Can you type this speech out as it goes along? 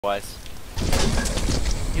Wise.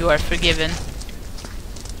 You are forgiven.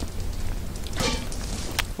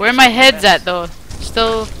 Where my head's at though?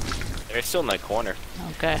 Still. They're still in that corner.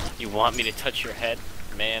 Okay. You want me to touch your head?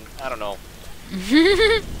 Man, I don't know.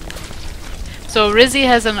 So Rizzy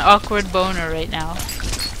has an awkward boner right now.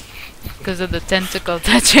 Because of the tentacle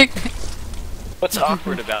touching. What's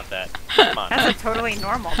awkward about that? Come on. That's a totally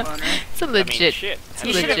normal boner. It's a legit, shit. it's a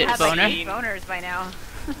You should legit have had boner. like 8 boners by now.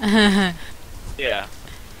 Yeah.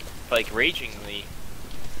 Like ragingly.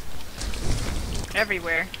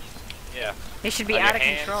 Everywhere. Yeah. They should be On out your of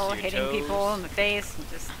hands, control, your hitting toes. people in the face, and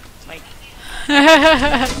just like.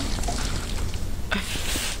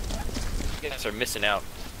 You guys are missing out.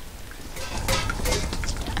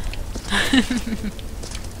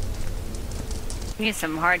 We need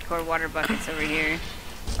some hardcore water buckets over here.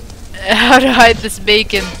 How to hide this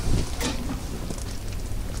bacon.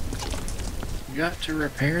 You got to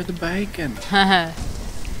repair the bacon.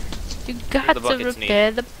 You got to buckets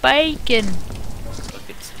repair the bacon.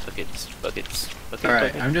 Buckets, buckets, buckets, buckets. Alright,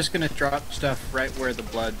 buckets. I'm just gonna drop stuff right where the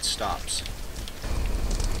blood stops.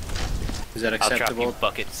 Is that I'll drop acceptable? you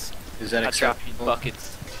buckets. Is that I'll drop you acceptable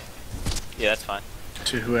buckets. Yeah, that's fine.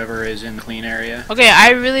 to whoever is in the clean area? Okay, I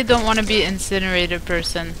really don't want to be incinerator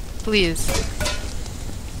person. Please.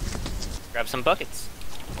 Grab some buckets.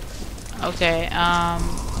 Okay,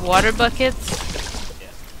 water buckets. Yeah.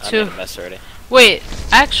 I'm Two. in a mess already. Wait,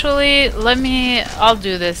 actually, I'll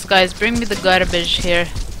do this, guys. Bring me the garbage here.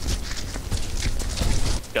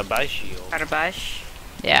 Goodbye, shield. Karabash.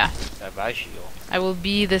 Yeah, Goodbye, shield. I will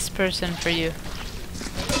be this person for you.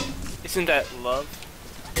 Isn't that love?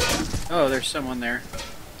 Oh, there's someone there.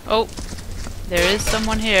 Oh, there is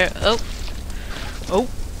someone here. Oh. Oh.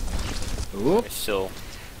 Oop. They're still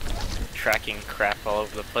tracking crap all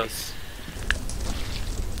over the place.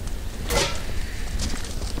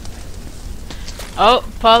 Oh,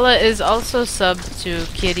 Paula is also subbed to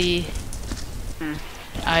Kitty.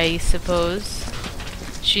 I suppose.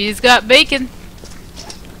 She's got bacon.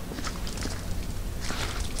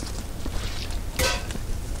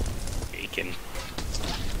 Bacon.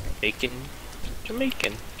 Bacon.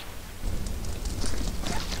 Jamaican.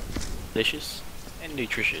 Delicious and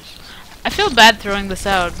nutritious. I feel bad throwing this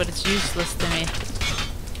out, but it's useless to me.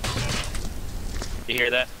 You hear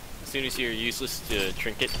that? As soon as you're useless to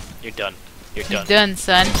trinket, you're done. You're done. Done,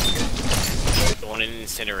 son. Going in an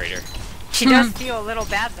incinerator. She does feel a little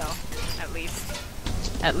bad though, at least.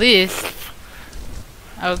 At least.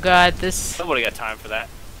 Oh god, this... Nobody got time for that.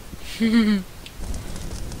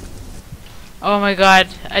 Oh my god,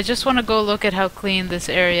 I just want to go look at how clean this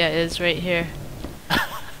area is right here.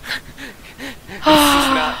 This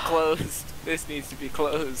is not closed. This needs to be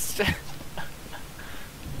closed.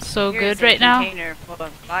 So Here's good right a now. container full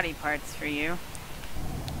of body parts for you.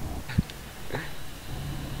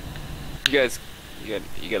 You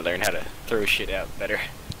gotta learn how to throw shit out better.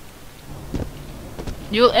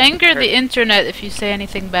 You'll anger the internet if you say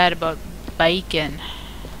anything bad about bacon.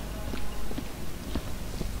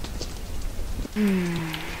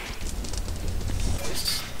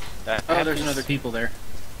 That Oh, there's happens. another people there.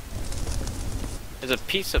 There's a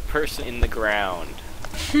piece of person in the ground.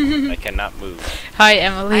 I cannot move. Hi, I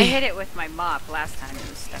Emily. hit it with my mop last time. It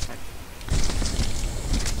was stuck.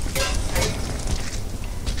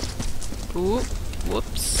 Ooh,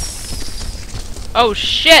 whoops. Oh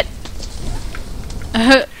shit!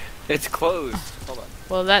 It's closed. Hold on.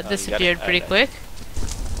 Well, that Oh, you disappeared gotta- pretty quick.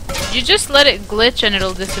 You just let it glitch and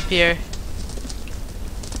it'll disappear.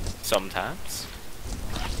 Sometimes.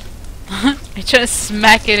 I just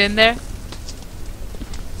smack it in there.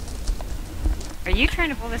 Are you trying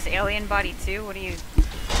to pull this alien body too? What are you?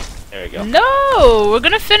 There we go. No! We're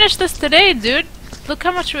gonna finish this today, dude. Look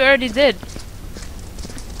how much we already did.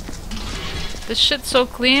 This shit's so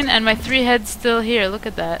clean and my 3 head's still here. Look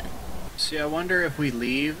at that. See, I wonder if we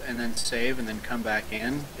leave and then save and then come back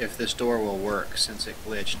in, if this door will work since it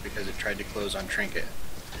glitched because it tried to close on Trinket.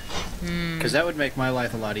 Because that would make my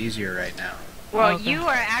life a lot easier right now. Well, Okay. you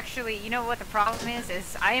are actually. You know what the problem is?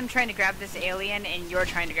 Is I am trying to grab this alien and you're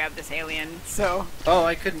trying to grab this alien. So. Oh,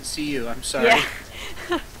 I couldn't see you. I'm sorry. Yeah.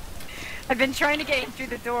 I've been trying to get him through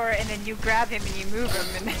the door, and then you grab him and you move him,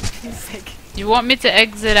 and then he's like. You want me to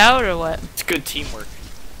exit out or what? It's good teamwork.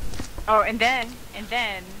 Oh, and then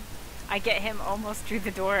I get him almost through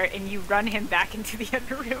the door, and you run him back into the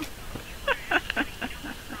other room.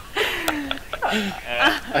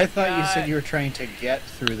 I thought you said you were trying to get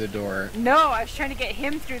through the door. No, I was trying to get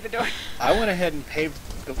him through the door. I went ahead and paid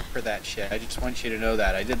for that shit. I just want you to know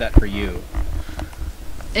that. I did that for you.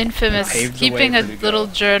 Infamous. Paved the way Keeping a for you to little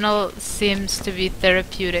go. journal seems to be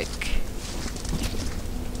therapeutic.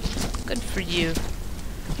 Good for you.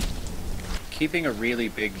 keeping a really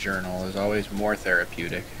big journal is always more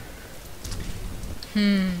therapeutic.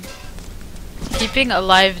 Keeping a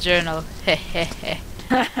live journal. Hehehe.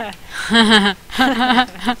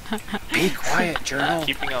 Be quiet, journal.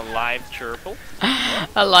 Keeping a live gerbil?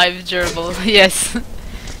 A live gerbil, yes.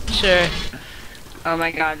 Sure. Oh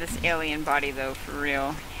my god, this alien body though, for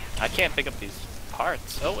real. I can't pick up these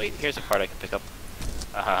parts. Oh wait, here's a part I can pick up.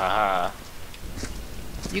 Ah ha ha ha.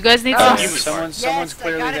 You guys need Oh, some... you- Someone's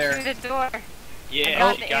clearly I got there. it through the door. Yeah,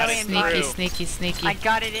 got you the got it alien Sneaky, body. through. sneaky, sneaky. I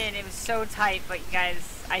got it in. It was so tight, but you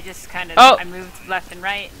guys, I just kind of, Oh. I moved left and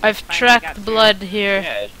right. and I've finally got tracked through. blood here.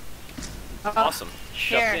 Yeah, Oh, awesome.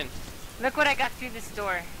 Shoved here. in. Look what I got through this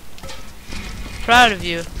door. Proud of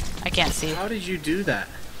you. I can't see. How did you do that?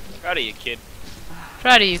 Proud of you, kid.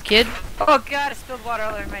 Proud of you, kid. Oh god, I spilled water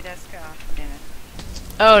all over my desk. Oh, damn it.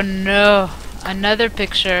 Oh no. Another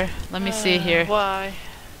picture. Let me see here. Why?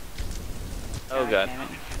 Oh god. Damn it.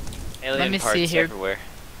 Alien me parts see here. everywhere.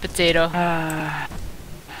 Potato.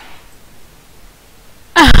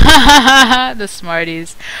 The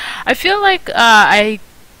Smarties. I feel like I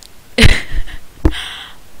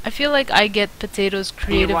feel like I get Potato's You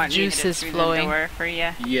creative want me to juices through the flowing. door for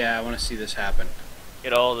you? Yeah, I want to see this happen.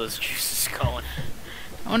 Get all those juices going.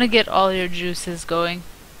 I want to get all your juices going,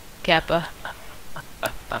 Kappa.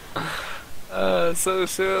 So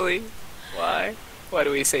silly. Why? Why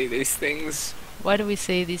do we say these things? Why do we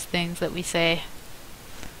say these things that we say?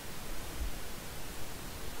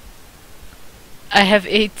 I have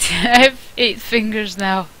 8 fingers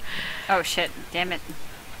now. Oh shit, damn it.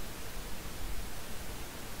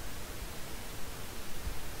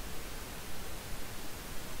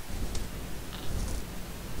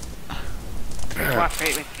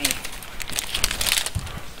 Cooperate with me.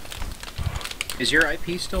 Is your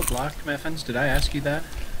IP still blocked, Meffins? Did I ask you that?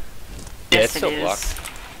 Yeah, Yes, it's still it is. blocked.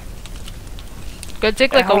 Gonna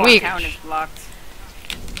take The like a whole week. account is blocked.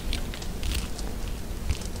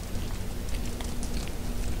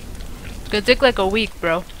 Gonna take like a week,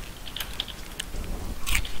 bro.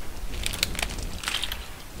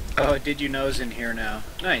 Oh, Did You Know's in here now.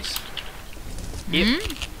 Nice. Hmm?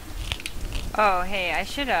 Oh, hey, I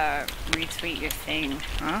should retweet your thing,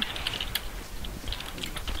 huh?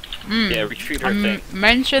 Mm. Yeah, retreat her thing.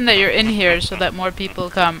 Mention that you're in here so that more people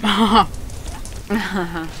come.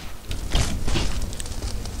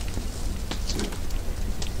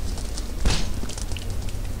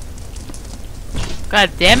 God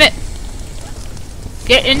damn it!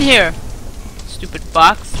 Get in here, stupid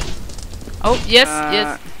box. Oh yes,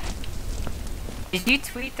 yes. Did you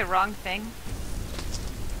tweet the wrong thing?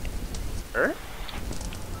 Her?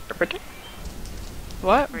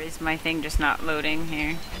 What? Or is my thing just not loading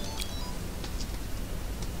here?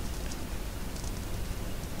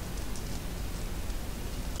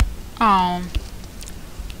 Oh.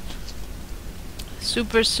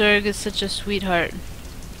 Super Surg is such a sweetheart.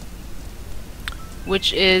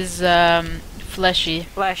 Which is fleshy.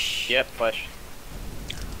 Flesh. Yep, flesh.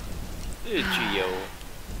 Geo.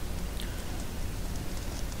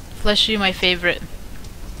 Fleshy, my favorite.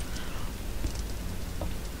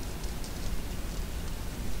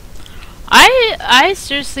 I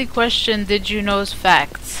seriously question Did You Know's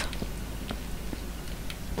facts.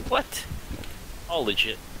 What? All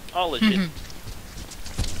legit. All legit.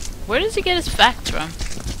 Where does he get his facts from?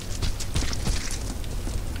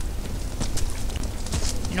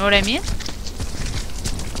 You know what I mean?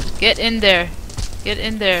 Get in there. Get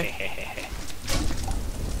in there.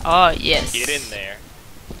 Oh, yes. Get in there.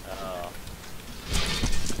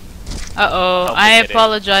 Uh-oh. Help I us get in.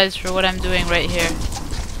 apologize for what I'm doing right here.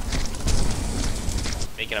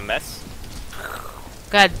 Making a mess?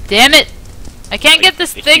 God damn it! I can't get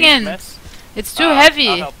this A thing huge in. Mess? It's too heavy.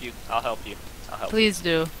 I'll help you. I'll help you. I'll help Please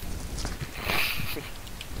do.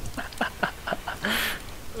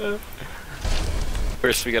 you.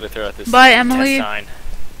 First, we gotta throw out this Bye, Emily. test sign.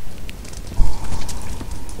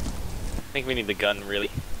 I think we need the gun,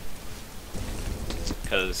 really.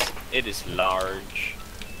 Because it is large.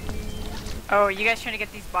 Oh, you guys trying to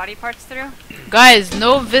get these body parts through? Guys,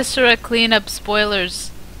 no Viscera cleanup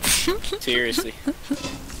spoilers. Seriously.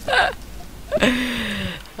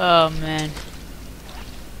 Oh man.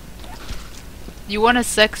 You wanna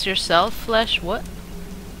sex yourself, Flesh? What?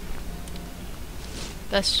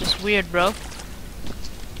 That's just weird, bro.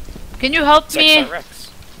 Can you help me? Sex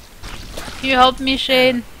Rex. Can you help me,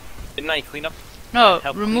 Shane? Didn't I clean up? No,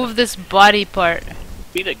 Help remove clean this body part.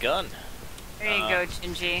 Beat a gun. There you go,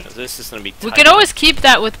 Gingy. 'Cause this is gonna be We tight. can always keep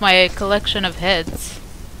that with my collection of heads.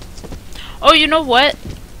 Oh, you know what?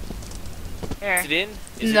 Here. Is it in?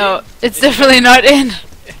 Is No, it in? it's Is it definitely in? not in.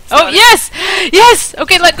 It's Oh, not in? yes! Yes!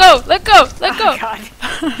 Okay, let go! Let go! Let Oh go! god.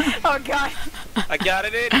 Oh god. got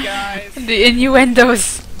it in, guys. The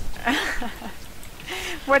innuendos.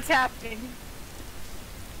 What's happening?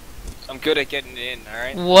 I'm good at getting it in. All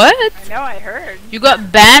right. What? I know, I heard. You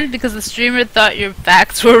got banned because the streamer thought your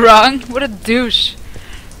facts were wrong? What a douche.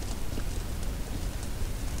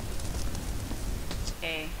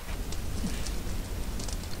 Okay.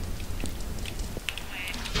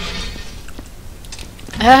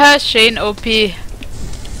 Haha, Shane OP.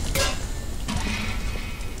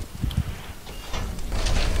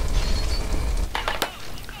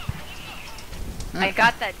 I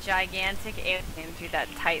got that gigantic alien through that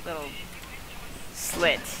tight little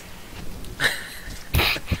slit.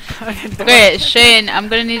 Okay, Shane, I'm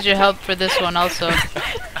gonna need your help for this one also.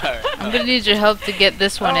 Alright. I'm gonna need your help to get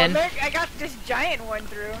this one Oh, in. look, I got this giant one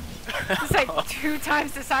through. It's like 2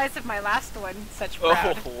 times the size of my last one. Such Oh,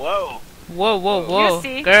 proud. whoa. Whoa, whoa, whoa. You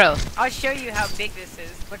see? Girl, I'll show you how big this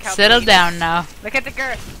is. Look how settle big it down is. now. Look at the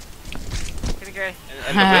girth. Look at the girth.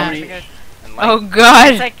 And the Haha. wind Look at the girth. and light. Oh It's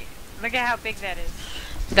god. like, look at how big that is.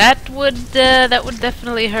 That would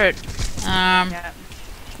definitely hurt. Yeah.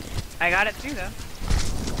 I got it through though.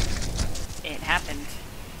 It happened.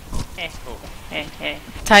 Eh. Oh. Eh, eh.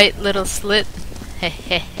 Tight little slit.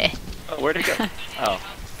 Hehehe. Oh, where'd it go? Oh,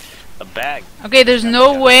 a bag. Okay, there's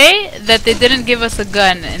no way that they didn't give us a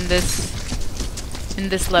gun in this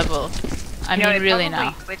level. I You know, mean, it really probably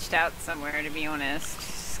now. glitched out somewhere, to be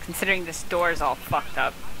honest. Considering this door's all fucked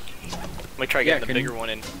up. Let me try Yeah, getting the can bigger you- one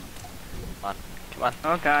in. Come on. Come on.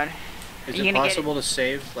 Oh god. Is You it gonna get possible to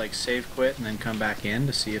save quit, and then come back in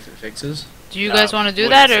to see if it fixes? Do you No, guys want to do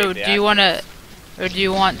wouldn't that, or save the do you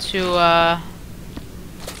want to,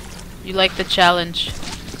 you like the challenge?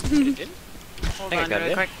 It did? Hold think I on got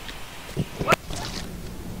really it. quick.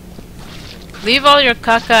 Leave all your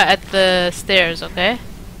caca at the stairs, okay?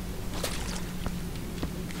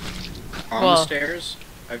 On Well- the stairs?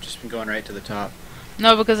 I've just been going right to the top.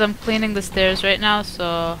 No, because I'm cleaning the stairs right now,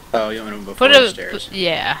 so Oh, you want them before put the it. stairs?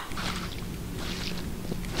 Yeah.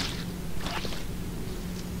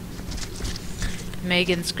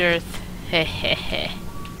 Megan's girth. Hehehe.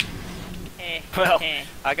 Eh, Well, eh,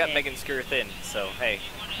 I got eh. Megan's girth in, so hey.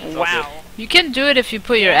 it's all Wow. You can do it if you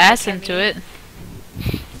put your Yeah, ass I into mean- it.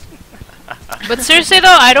 But seriously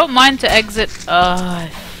though, I don't mind to exit. I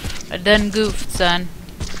done goofed, son.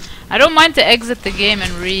 I don't mind to exit the game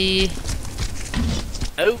and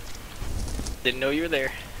Oh. Didn't know you were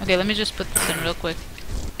there. Okay, let me just put this in real quick.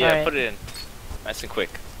 Yeah, Alright. put it in. Nice and quick.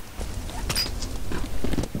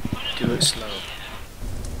 Do it slow.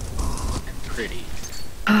 And pretty.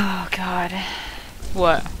 Oh god.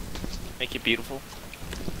 What? Make it beautiful.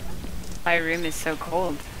 My room is so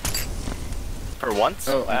cold. For once?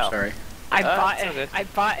 Oh, wow. I'm sorry. I bought it's all good. I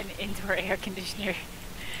bought an indoor air conditioner.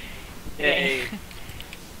 Yay.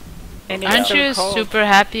 And it's Aren't so you cold. super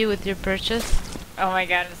happy with your purchase? Oh my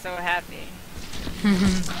god, I'm so happy.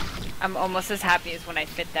 I'm almost as happy as when I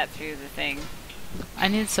fit that through the thing. I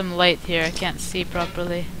need some light here. I can't see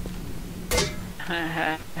properly.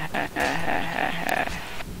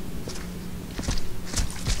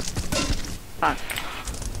 Fuck.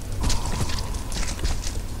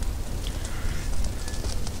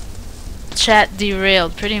 Chat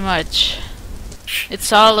derailed, pretty much.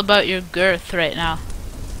 It's all about your girth right now.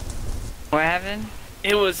 What happened?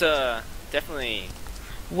 It was, definitely...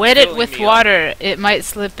 Wet it Filling with me up. water. It might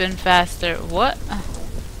slip in faster. What?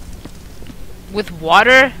 With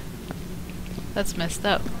water? That's messed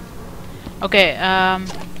up. Okay,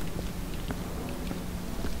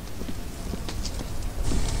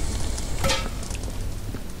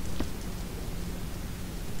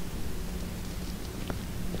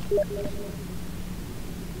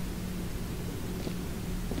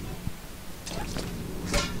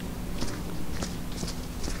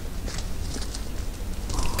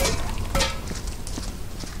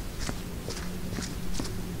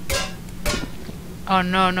 oh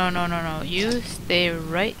no, no, no, no, no. You stay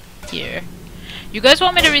right here. You guys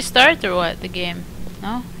want me to restart or what? The game?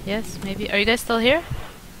 No? Yes? Maybe? Are you guys still here?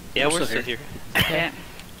 Yeah, I'm we're still still here. Yeah.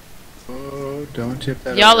 Oh, don't tip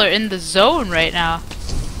that Y'all over. are in the zone right now.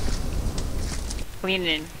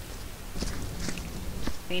 Cleaning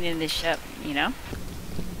this up, you know?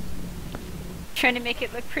 Trying to make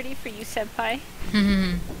it look pretty for you, senpai.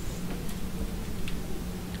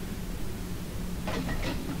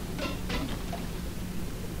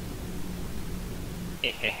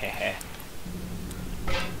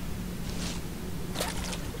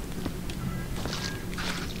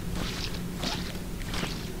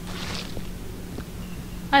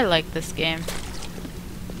 I like this game.